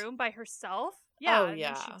first in a room by herself. Yeah, and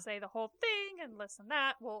then she'd say the whole thing and this and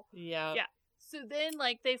that. Well, yeah. So then,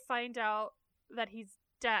 like, they find out that he's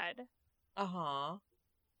dead. And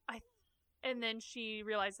then she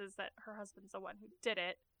realizes that her husband's the one who did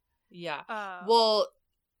it. Yeah. Well,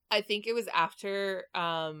 I think it was after.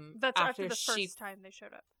 That's after the first time they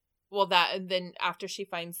showed up. Well, that, and then after she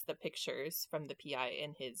finds the pictures from the PI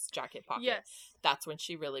in his jacket pocket, that's when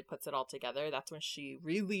she really puts it all together. That's when she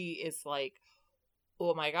really is like,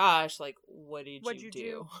 oh my gosh, like, what did you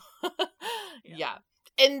do? Yeah.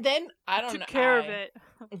 And then, I don't know. Took care of it.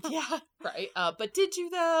 Yeah, right. But did you,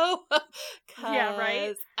 though? Yeah,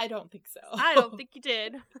 right? I don't think so. I don't think you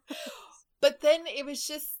did. But then it was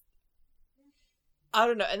just, I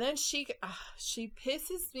don't know. And then she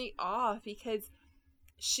pisses me off because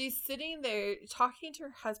she's sitting there talking to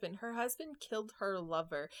her husband. Her husband killed her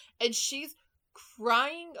lover. And she's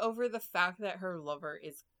crying over the fact that her lover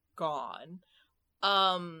is gone.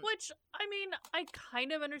 Which, I mean, I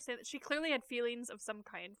kind of understand that she clearly had feelings of some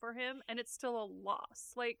kind for him, and it's still a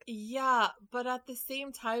loss. Like, yeah, but at the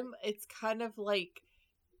same time, it's kind of like,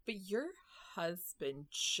 but your husband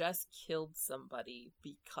just killed somebody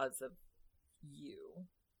because of you,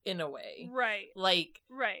 in a way. Right. Like,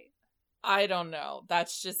 right. I don't know.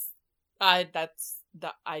 That's just, I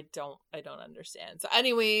don't understand. So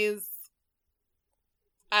anyways,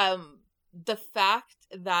 the fact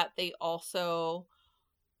that they also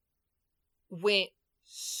went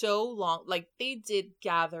so long, like they did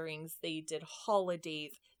gatherings, they did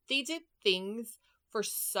holidays, they did things for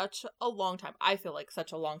such a long time. I feel like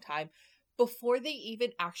such a long time before they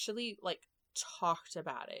even actually like talked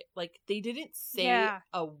about it. Like they didn't say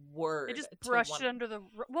a word. They just brushed it under the.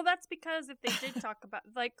 Well, that's because if they did talk about,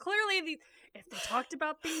 like, clearly, if they talked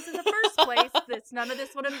about things in the first place, none of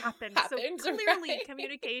this would have happened. So clearly,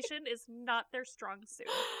 communication is not their strong suit.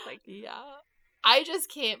 Like, yeah, I just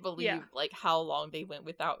can't believe like how long they went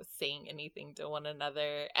without saying anything to one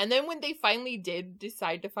another. And then when they finally did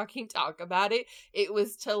decide to fucking talk about it, it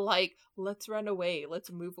was to like, let's run away,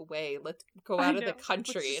 let's move away, let's go out of the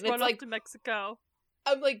country. And it's like to Mexico.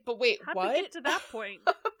 I'm like, but wait, how'd what? we get to that point?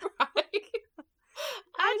 Right?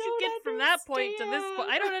 How'd you get from that point to this point?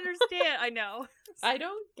 I don't understand. I know. I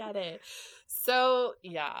don't get it. So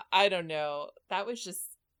yeah, I don't know. That was just,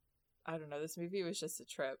 I don't know. This movie was just a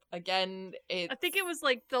trip. Again, I think it was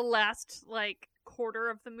like the last like quarter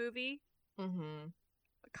of the movie. Mm-hmm.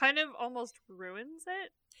 Kind of almost ruins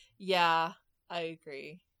it. Yeah, I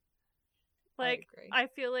agree. Like, I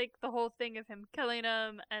feel like the whole thing of him killing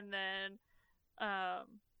him and then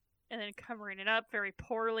covering it up very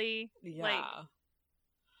poorly. Yeah.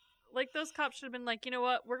 Like those cops should have been like, you know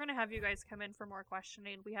what, we're gonna have you guys come in for more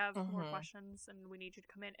questioning. We have more questions, and we need you to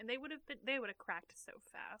come in. And they would have cracked so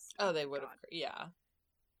fast. Oh, they would have. Yeah.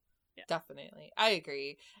 Definitely. I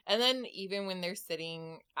agree. And then even when they're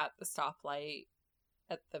sitting at the stoplight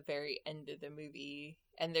at the very end of the movie,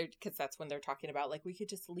 and they're, because that's when they're talking about, like, we could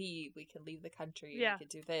just leave. We can leave the country. Yeah. We could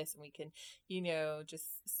do this. And we can, you know, just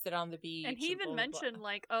sit on the beach. And he even blah, mentioned, blah.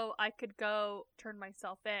 like, oh, I could go turn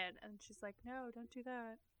myself in. And she's like, no, don't do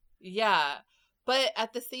that. Yeah. But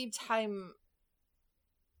at the same time,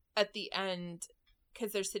 at the end,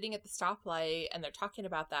 because they're sitting at the stoplight and they're talking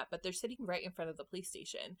about that, but they're sitting right in front of the police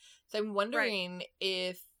station. So I'm wondering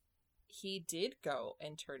if he did go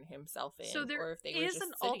and turn himself in, so there or if they is were just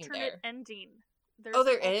an sitting alternate there. ending. There's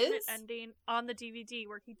There an alternate is? ending on the DVD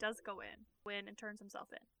where he does go in and turns himself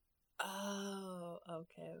in. Oh,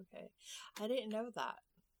 okay. I didn't know that.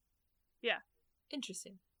 Yeah.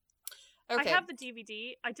 Interesting. Okay. I have the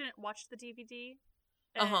DVD. I didn't watch the DVD.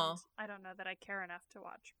 And I don't know that I care enough to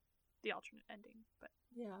watch the alternate ending. But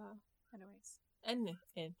yeah. Anyways. And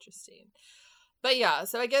interesting. But yeah,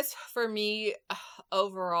 so I guess for me,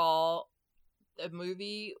 overall, the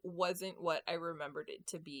movie wasn't what I remembered it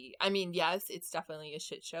to be. I mean, yes, it's definitely a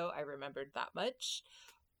shit show. I remembered that much.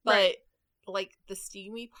 But, like, the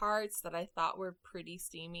steamy parts that I thought were pretty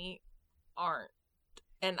steamy aren't.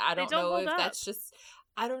 And I don't know if that's just...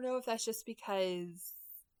 I don't know if that's just because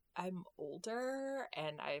I'm older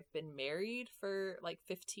and I've been married for, like,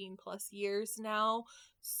 15 plus years now.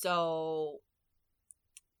 So,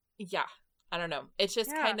 yeah. I don't know. It's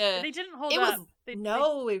just kind of... They didn't hold up.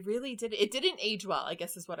 It really didn't. It didn't age well, I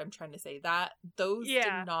guess is what I'm trying to say. Those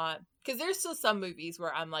did not... Because there's still some movies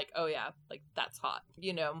where I'm like, oh yeah, like, that's hot,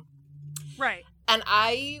 you know? Right. And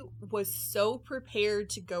I was so prepared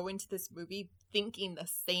to go into this movie thinking the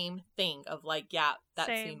same thing of, like, yeah, that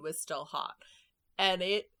scene was still hot. And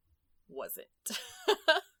it wasn't.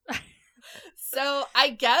 So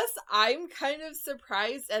I guess I'm kind of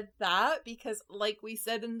surprised at that because, like we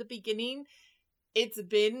said in the beginning, it's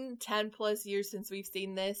been 10 plus years since we've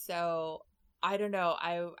seen this. So I don't know.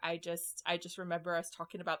 I just remember us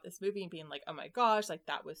talking about this movie and being like, oh my gosh, like,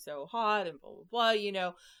 that was so hot and blah, blah, blah, you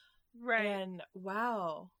know? Right. And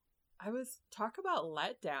wow. Talk about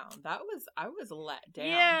letdown. I was let down.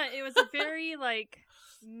 Yeah, it was a very, like,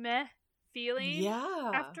 meh feeling.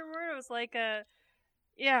 Yeah. Afterward, it was like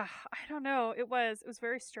I don't know. It was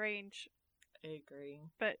very strange. I agree.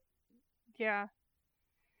 But, yeah.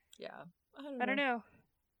 Yeah. I don't know.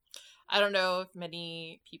 I don't know if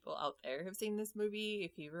many people out there have seen this movie.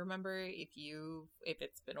 If you remember, if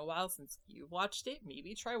it's been a while since you watched it,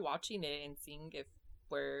 maybe try watching it and seeing if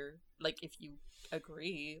you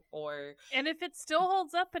agree, or and if it still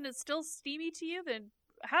holds up and it's still steamy to you, then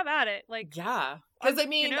have at it. Like, yeah, because I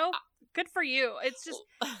mean, you know, good for you. It's just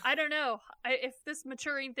I don't know if this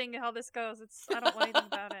maturing thing, how this goes. I don't know anything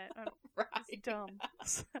about it. It's dumb.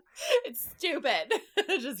 It's stupid.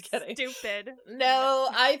 Just kidding. Stupid. No,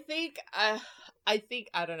 I think I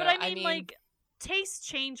don't know. But I mean, like, tastes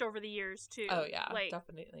change over the years too. Oh yeah, like,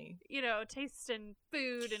 definitely. You know, tastes in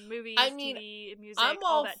food and movies, TV, music,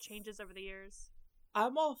 all that changes over the years.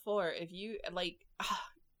 I'm all for if you like,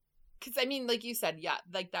 because I mean, like you said, yeah,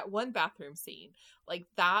 like that one bathroom scene, like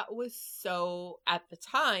that was so, at the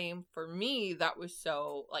time for me, that was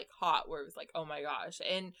so, like, hot, where it was like, oh my gosh,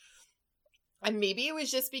 and maybe it was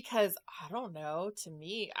just because, I don't know, to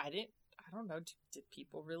me, I don't know, did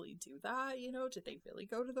people really do that, you know? Did they really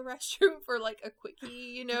go to the restroom for, like, a quickie,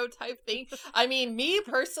 you know, type thing? I mean, me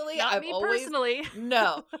personally,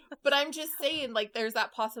 no, but I'm just saying, like, there's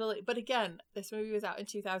that possibility. But again, this movie was out in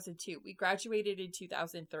 2002. We graduated in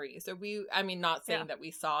 2003. So not saying that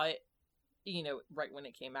we saw it, you know, right when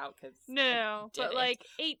it came out, because but like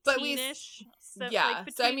 18-ish. Yeah,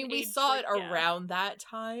 so I mean, we saw it around that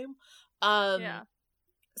time. Yeah.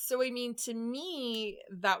 So, I mean, to me,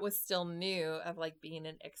 that was still new, of, like, being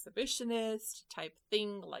an exhibitionist type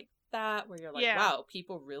thing like that, where you're like, wow,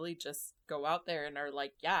 people really just go out there and are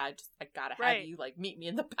like, yeah, I gotta have you, like, meet me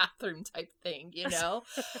in the bathroom type thing, you know?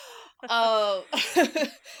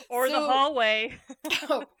 Or the hallway.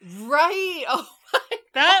 Right! Oh my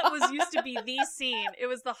That used to be the scene. It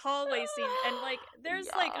was the hallway scene. And, like, there's,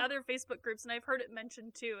 like, other Facebook groups, and I've heard it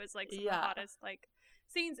mentioned, too, as, like, some of the hottest, like,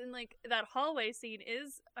 scenes. And, like, that hallway scene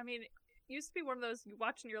is, I mean, it used to be one of those you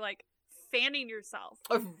watch and you're, like, fanning yourself.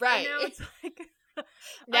 Right. And now it's like,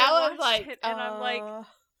 now I'm like, and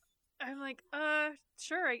I'm like,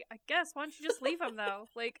 sure, I guess. Why don't you just leave him, though?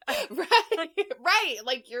 Like, right.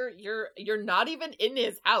 Like, you're not even in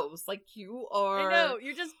his house. Like, you are. I know,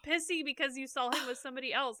 you're just pissy because you saw him with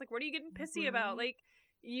somebody else. Like, what are you getting pissy about? Like,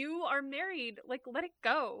 you are married. Like, let it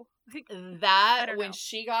go. Like, that when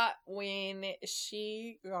she got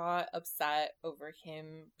upset over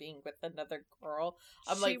him being with another girl,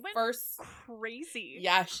 I'm she like, went first crazy.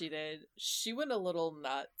 Yeah, she did. She went a little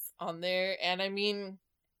nuts on there, and I mean,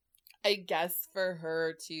 I guess for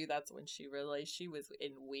her too, that's when she realized she was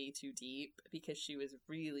in way too deep, because she was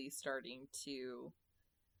really starting.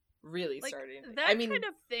 That kind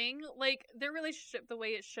of thing, like, their relationship, the way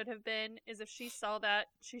it should have been, is if she saw that,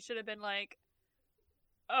 she should have been like,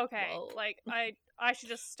 okay, well, like, I should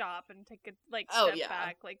just stop and take a, like, step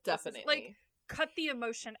back. Like, definitely. Like, cut the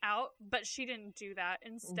emotion out, but she didn't do that.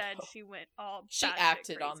 Instead, she went all She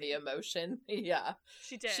acted on the emotion. Yeah.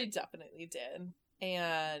 She did. She definitely did.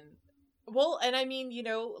 And, well, and I mean, you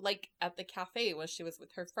know, like, at the cafe when she was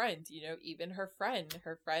with her friend, you know, even her friend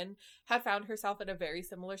had found herself in a very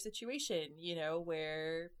similar situation, you know,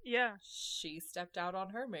 where she stepped out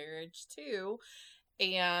on her marriage too.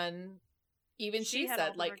 And even she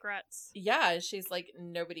said, like, regrets. Yeah, she's like,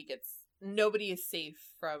 nobody is safe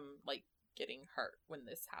from, like, getting hurt when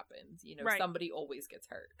this happens. You know, somebody always gets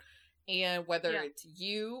hurt. And whether it's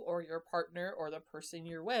you or your partner or the person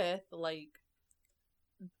you're with, like,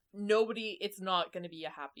 it's not going to be a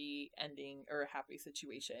happy ending or a happy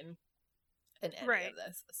situation in any of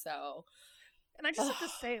this. So, and I just have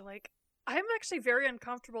to say, like, I'm actually very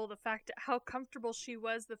uncomfortable with the fact how comfortable she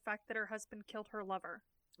was, the fact that her husband killed her lover.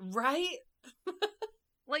 Right?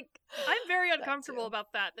 Like, I'm very uncomfortable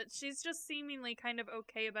about that she's just seemingly kind of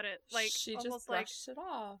okay about it. Like, she just brushed it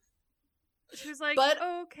off. She was like, but,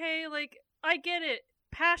 okay, like, I get it.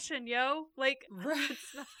 Passion, yo. Like,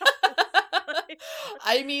 it's not,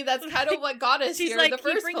 I mean, that's kind of what got us here in the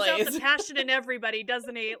first place. He brings out the passion in everybody,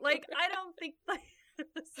 doesn't he? Like, I don't think, like,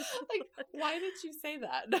 why did you say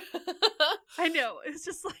that? I know. It's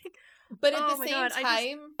just like, but at the same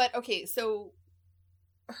time, but okay, so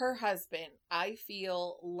her husband, I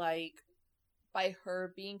feel like by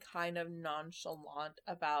her being kind of nonchalant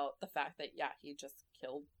about the fact that, he just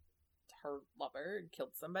killed her lover and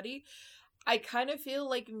killed somebody, I kind of feel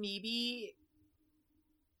like maybe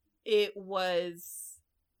it was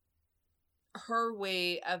her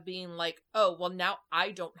way of being like, oh, well, now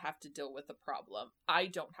I don't have to deal with the problem. I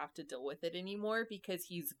don't have to deal with it anymore because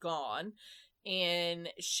he's gone. And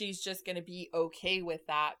she's just going to be okay with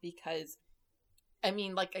that because, I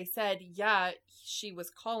mean, like I said, she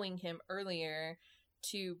was calling him earlier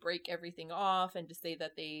to break everything off and to say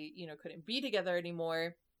that they, you know, couldn't be together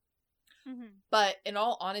anymore. Mm-hmm. But in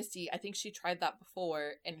all honesty, I think she tried that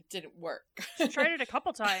before and it didn't work. She tried it a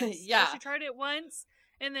couple times. She tried it once,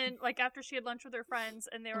 and then, like, after she had lunch with her friends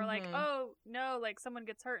and they were like, oh no, like, someone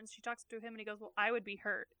gets hurt, and she talks to him and he goes, well, I would be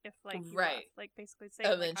hurt if, like, you left. Like, basically saying,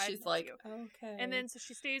 and then she's like, okay. And then so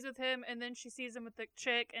she stays with him, and then she sees him with the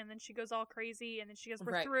chick, and then she goes all crazy, and then she goes,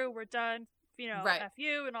 we're through, we're done, you know, F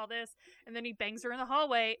you and all this, and then he bangs her in the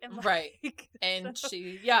hallway and, like, and so.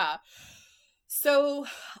 So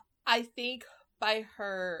I think by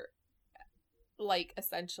her, like,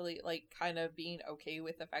 essentially, like, kind of being okay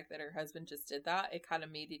with the fact that her husband just did that, it kind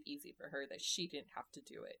of made it easy for her that she didn't have to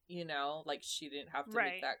do it, you know? Like, she didn't have to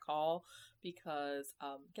make that call because,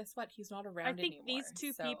 guess what? He's not around anymore. I think these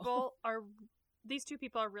two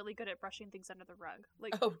people are really good at brushing things under the rug.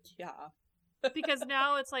 Like, oh, yeah. Because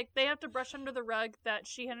now it's like they have to brush under the rug that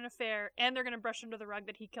she had an affair, and they're going to brush under the rug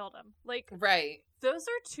that he killed him. Like, those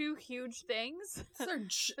are two huge things that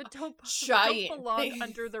don't belong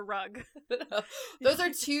under the rug. Those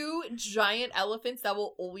are two giant elephants that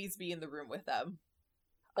will always be in the room with them.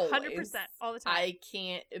 100%, all the time. I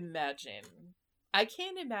can't imagine.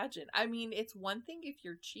 I mean, it's one thing if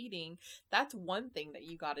you're cheating. That's one thing that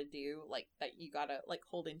you gotta do, like, that you gotta, like,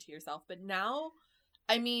 hold into yourself. But now,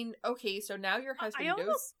 I mean, okay, so now your husband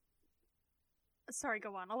knows. Sorry,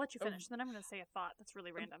 go on. I'll let you finish. Then I'm going to say a thought that's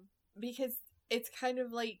really random. Because it's kind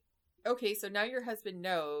of like, okay, so now your husband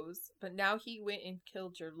knows, but now he went and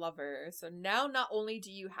killed your lover. So now not only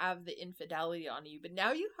do you have the infidelity on you, but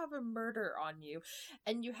now you have a murder on you.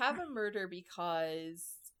 And you have a murder because,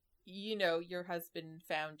 you know, your husband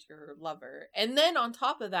found your lover. And then on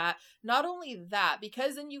top of that, not only that,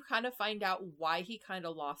 because then you kind of find out why he kind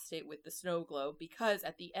of lost it with the snow globe, because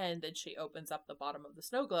at the end, then she opens up the bottom of the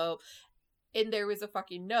snow globe, and there was a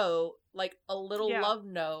fucking note, like a little love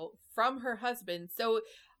note from her husband. So,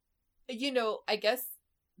 you know, I guess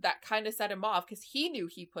that kind of set him off, because he knew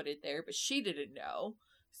he put it there, but she didn't know.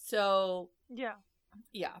 So, yeah.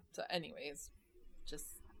 So anyways, just...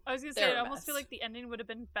 I was gonna say, I almost feel like the ending would have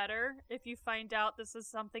been better if you find out this is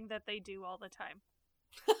something that they do all the time.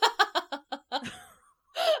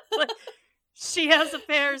 Like, She has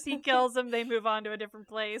affairs, he kills him, they move on to a different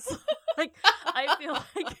place. Like, I feel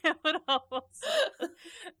like it would almost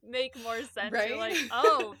make more sense. Right? You're like,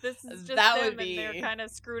 oh, this is just That them would and they're be- kind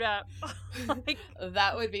of screwed up. Like,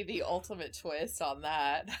 That would be the ultimate twist on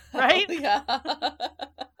that. Right? Yeah.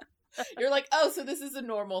 You're like, oh, so this is a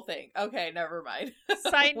normal thing. Okay, never mind.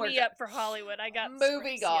 sign We're me good. up for Hollywood. I got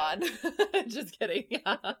Moving scripts, yeah. on. Just kidding.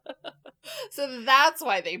 Yeah. So that's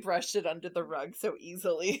why they brushed it under the rug so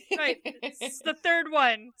easily. Right. It's the third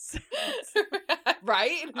one.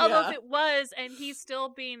 Right? Although Yeah. if it was, and he's still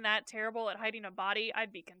being that terrible at hiding a body,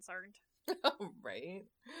 I'd be concerned. Right?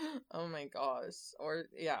 Oh my gosh. Or,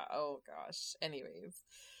 yeah, oh gosh. Anyways.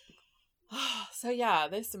 So yeah,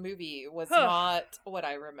 this movie was not what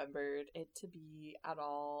I remembered it to be at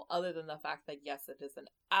all, other than the fact that yes, it is an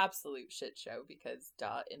absolute shit show because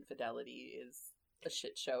infidelity is a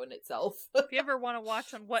shit show in itself. If you ever want to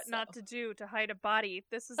watch on what not to do to hide a body,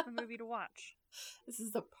 this is the movie to watch. This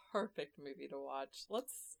is the perfect movie to watch.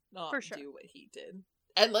 Let's not For sure. do what he did.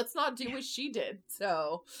 And let's not do what she did.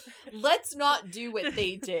 So, let's not do what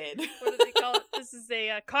they did. What do they call it? This is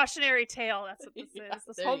a cautionary tale. That's what this Yeah, is.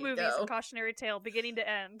 This there whole you movie is go. a cautionary tale, beginning to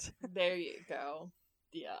end. There you go.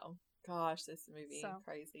 Yeah. Gosh, this movie So.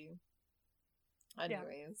 crazy.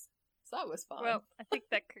 Anyways, so that was fun. Well, I think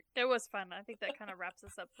that it was fun. I think that kind of wraps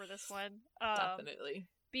us up for this one. Definitely.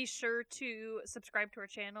 Be sure to subscribe to our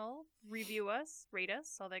channel, review us, rate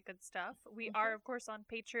us, all that good stuff. We are, of course, on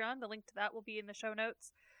Patreon. The link to that will be in the show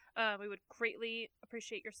notes. We would greatly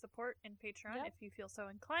appreciate your support in Patreon if you feel so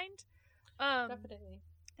inclined. Definitely.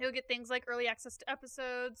 You'll get things like early access to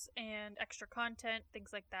episodes and extra content,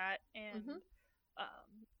 things like that. And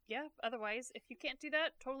yeah, otherwise, if you can't do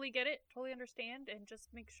that, totally get it, totally understand, and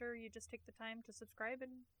just make sure you just take the time to subscribe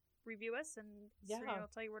and review us, and Serena will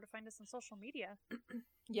tell you where to find us on social media.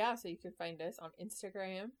 Yeah, so you can find us on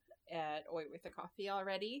Instagram at Oi with a Coffee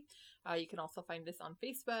Already. You can also find us on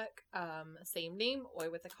Facebook, same name,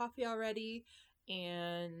 Oi with a Coffee Already.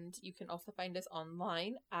 And you can also find us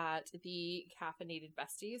online at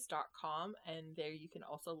thecaffeinatedbesties.com, and there you can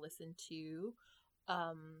also listen to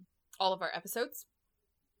all of our episodes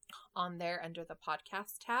on there under the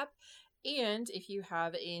podcast tab. And if you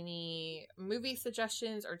have any movie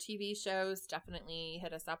suggestions or TV shows, definitely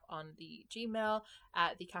hit us up on the Gmail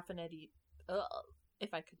at the caffeinated.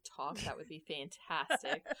 If I could talk, that would be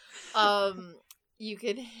fantastic. You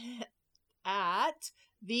could hit at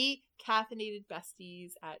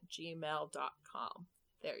thecaffeinatedbesties@gmail.com.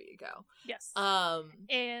 There you go. Yes.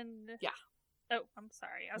 And yeah. Oh, I'm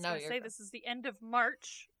sorry. I was going to say this is the end of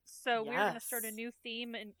March, so we're going to start a new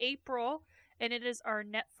theme in April. And it is our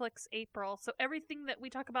Netflix April. So everything that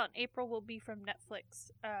we talk about in April will be from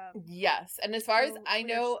Netflix. Yes. And as far as I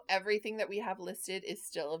know, everything that we have listed is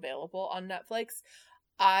still available on Netflix.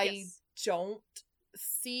 I don't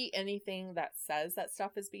see anything that says that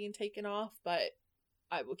stuff is being taken off, but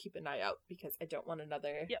I will keep an eye out because I don't want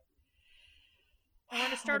another... Yep. I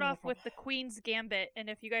want to start off with The Queen's Gambit.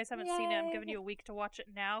 And if you guys haven't seen it, I'm giving you a week to watch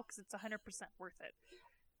it now because it's 100% worth it.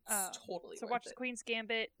 Totally. So watch The Queen's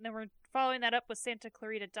Gambit, and then we're following that up with Santa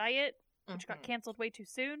Clarita Diet, which got canceled way too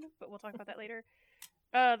soon, but we'll talk about that later.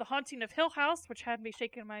 The Haunting of Hill House, which had me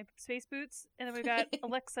shaking my space boots, and then we got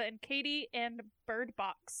Alexa and Katie and Bird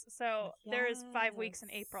Box. So there is 5 weeks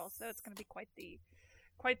in April, so it's going to be quite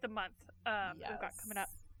the month we've got coming up.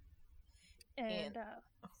 And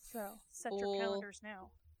so set your calendars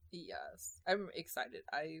now. Yes, I'm excited.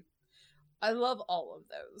 I love all of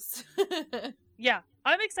those. Yeah,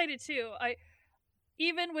 I'm excited too.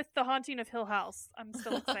 Even with The Haunting of Hill House, I'm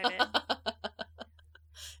still excited.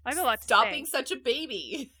 I have a lot to Stop say. being such a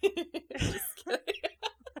baby. Just kidding.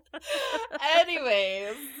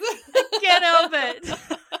 Anyways. I can't help it.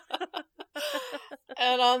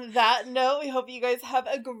 And on that note, we hope you guys have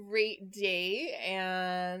a great day,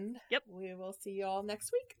 and we will see you all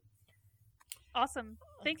next week. Awesome.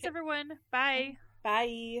 Thanks, everyone. Bye.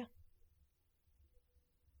 Bye.